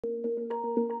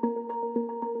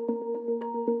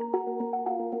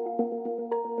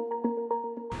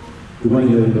Good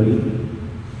morning, everybody.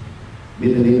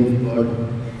 May the name of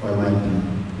God Almighty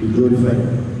be glorified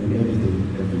in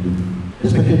everything that we do.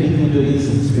 Respected dignitaries,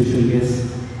 special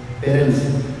guests, parents,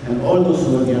 and all those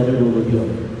who are gathered over here,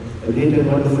 a great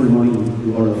and wonderful morning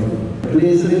to all of you. Today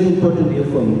is a very important day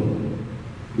for me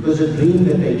because a dream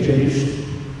that I cherished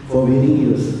for many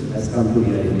years has come to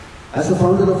reality. As a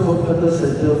founder of Hope Qatar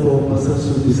Center for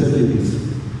Persons with Disabilities,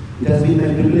 it has been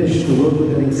my privilege to work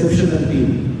with an exceptional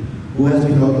team who has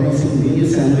been organizing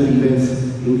various annual events,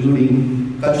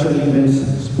 including cultural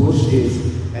events, sports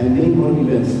days, and many more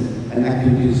events and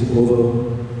activities for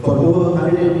over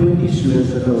 120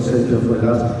 students at our center for the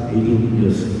last 18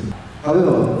 years.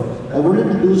 However, I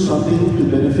wanted to do something to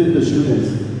benefit the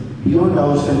students beyond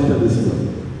our center this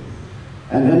year.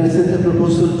 And when I sent a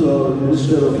proposal to our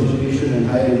Minister of Education and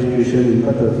Higher Education in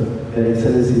Qatar, Her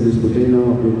Excellency Ms.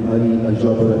 Butena bin Ali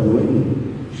Al-Jaber Al-Nuwaini,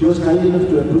 she was kind enough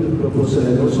to approve the proposal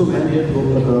and also mandated Hope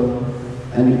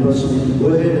Qatar and me personally to go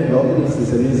ahead and organize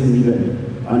this amazing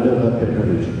event under her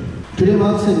patronage. Today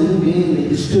marks a new day in the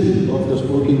history of the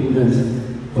sporting events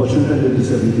for children with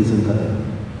disabilities in Qatar.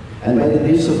 And by the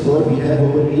grace of God, we have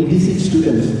over 86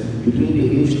 students between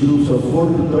the age groups of 4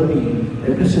 to 30,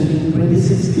 representing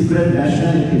 26 different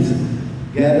nationalities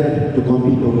gathered to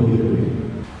compete over here today.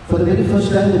 For the very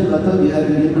first time in Qatar, we have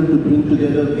been able to bring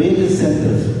together various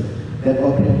centers that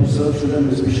operate to serve children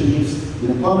with special needs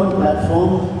in a common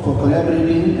platform for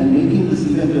collaborating and making this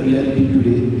event a reality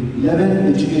today.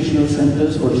 11 educational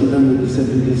centers for children with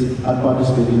disabilities are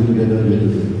participating together here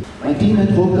today. My team at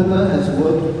Hope Qatar has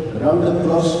worked around the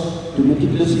clock to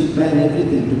meticulously plan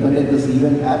everything to conduct this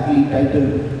event aptly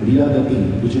titled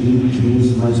Riyadatee, which in English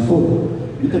means my sport,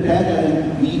 with the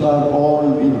tagline, "We are all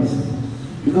winners."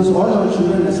 Because all our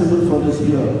children assembled for this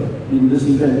year in this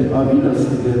event are winners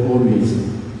in their own ways.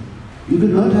 We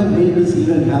could not have made this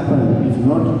event happen if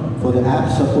not for the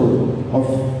apt support of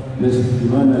Ms.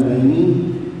 Iman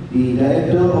Al-Aini, the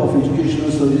Director of Educational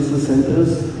Services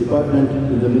Centers Department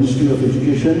in the Ministry of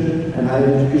Education and Higher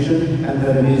Education, and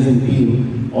her amazing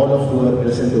team, all of who are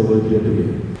present over here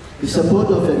today. The support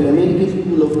of the American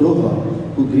School of Doha,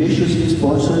 who graciously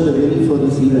sponsored the venue for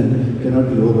this event,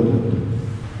 cannot be overlooked.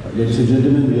 Ladies and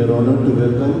gentlemen, we are honored to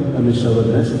welcome amidst our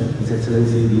guest, His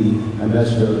Excellency the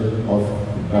Ambassador of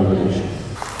Bangladesh.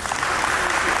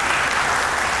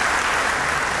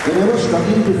 When I was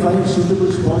struggling to find suitable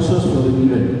sponsors for the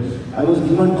event, I was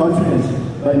given confidence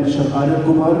by Mr. Anand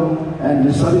Kumar and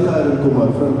Ms. Savita Anand Kumar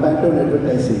from Pantone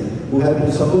Advertising, who have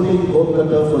been supporting Hope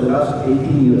Qatar for the last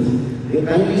 18 years. They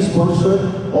kindly sponsored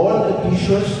all the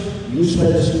t-shirts used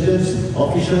by the students,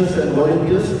 officials and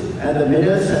volunteers, and the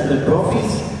medals and the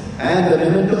trophies, and the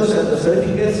mementos and the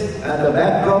certificates, and the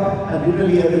backdrop, and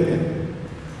literally everything.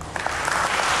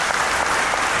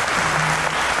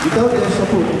 Without their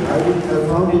support, I would have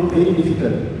found it very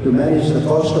difficult to manage the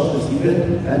cost of this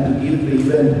event and to give the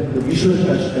event the visual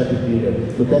touch that it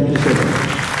needed. So thank you so much.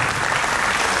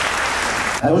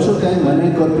 I also thank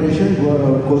Mane Corporation, who are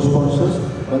our co-sponsors,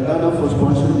 Balkana for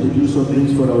sponsoring the juice of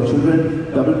drinks for our children,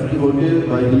 Doubletree Hotel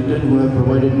by Hilton, who have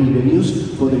provided me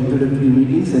venues for the introductory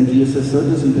meetings, and GSS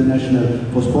Circus International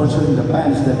for sponsoring the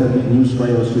pants that are being used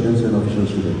by our students and official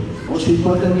students. Most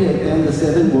importantly, I thank the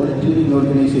 7 volunteering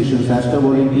organizations, Asta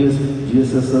Volunteers,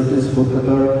 GSS Circus for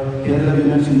Qatar, Kerala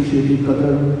Women's Initiative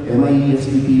Qatar, MIE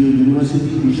SPPU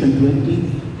University, Mission 20,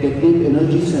 Technique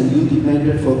Energies and Youth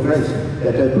United for Christ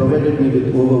that have provided me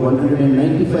with over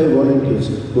 195 volunteers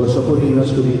who are supporting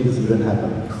us to make this event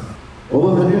happen.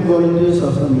 Over 100 volunteers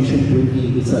are from Mission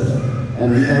 20 itself,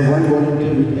 and we have one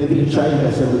volunteer with every child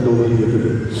assembled over here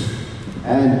today.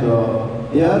 And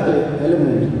they are the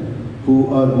element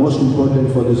who are most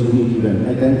important for this unique event.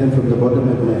 I thank them from the bottom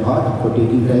of my heart for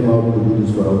taking time out to do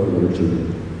this for our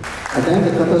children. I thank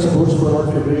the Qatar Sports for All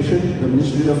Federation, the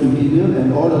Ministry of Interior,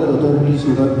 and all other authorities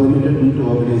who have permitted me to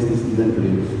organize this event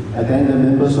today. I thank the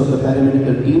members of the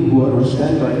paramedical team who are on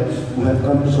standby, who have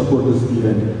come to support this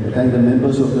event. I thank the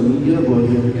members of the media who are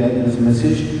here to carry this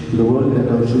message to the world that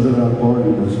our children are all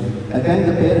winners. I thank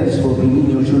the parents for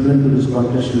bringing your children to this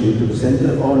contest today, to the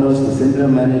center owners, the center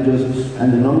managers,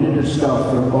 and the nominated staff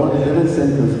from all the 11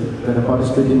 centers that are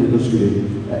participating with us today.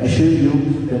 I assure you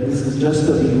that this is just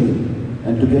the beginning.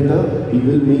 And together, we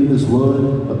will make this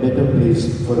world a better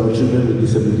place for our children with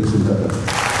disabilities in Qatar.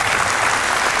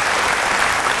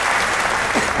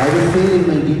 I will fail in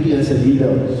my duty as a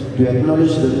leader to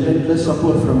acknowledge the relentless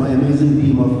support from my amazing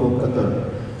team of Hope Qatar,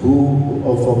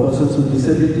 for persons with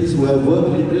disabilities who have worked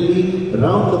literally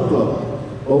round the clock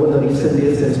over the recent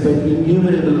years and spent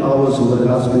innumerable hours over the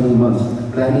last many months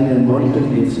planning and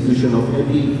monitoring the execution of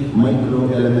every micro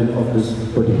element of this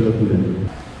particular event.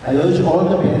 I urge all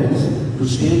the parents to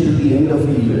stay till the end of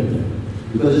the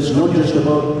event, because it's not just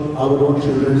about our own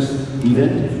children's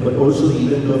event, but also the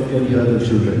event of every other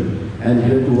children. And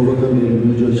here to overcome their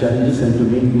individual challenges and to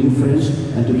make new friends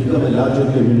and to become a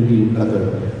larger community in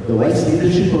Qatar. The wise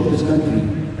leadership of this country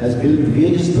has built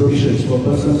various provisions for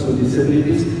persons with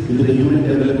disabilities into the Human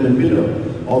Development Pillar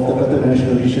of the Qatar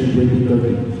National Vision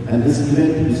 2030. And this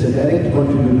event is a direct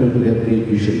contributor to their great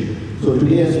vision. So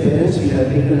today as parents, we have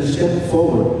taken a step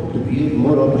forward to create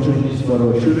more opportunities for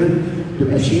our children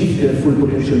to achieve their full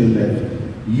potential in life.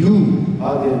 You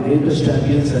are their greatest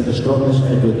champions and the strongest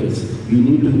advocates. We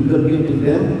need to inculcate in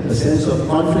them a sense of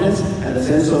confidence and a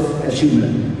sense of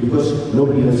achievement, because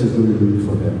nobody else is going to do it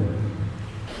for them.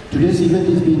 Today's event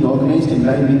is being organized in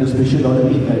line with the Special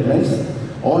Olympic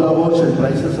guidelines. All awards and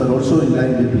prizes are also in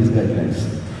line with these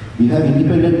guidelines. We have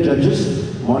independent judges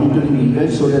monitoring the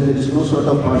event so that there is no sort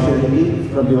of partiality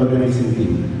from the organizing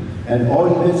team. And all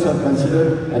events are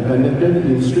considered and conducted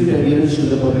in strict adherence to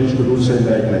the published rules and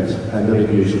guidelines and the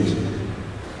regulations.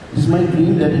 It is my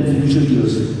dream that in future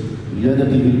years,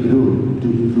 Riyadatee will grow to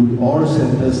include all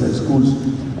centers and schools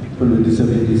for people with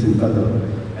disabilities in Qatar,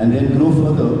 and then grow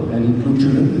further and include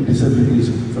children with disabilities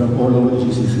from all over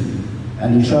GCC.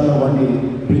 And inshallah one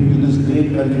day bring to this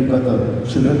great country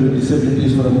Qatar children with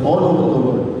disabilities from all over the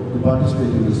world to participate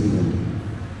in this event.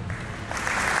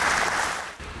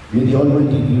 May the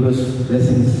Almighty give us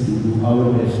blessings to do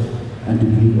our best and to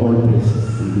give all praise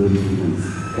and glory to Him.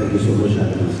 Thank you so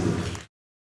much.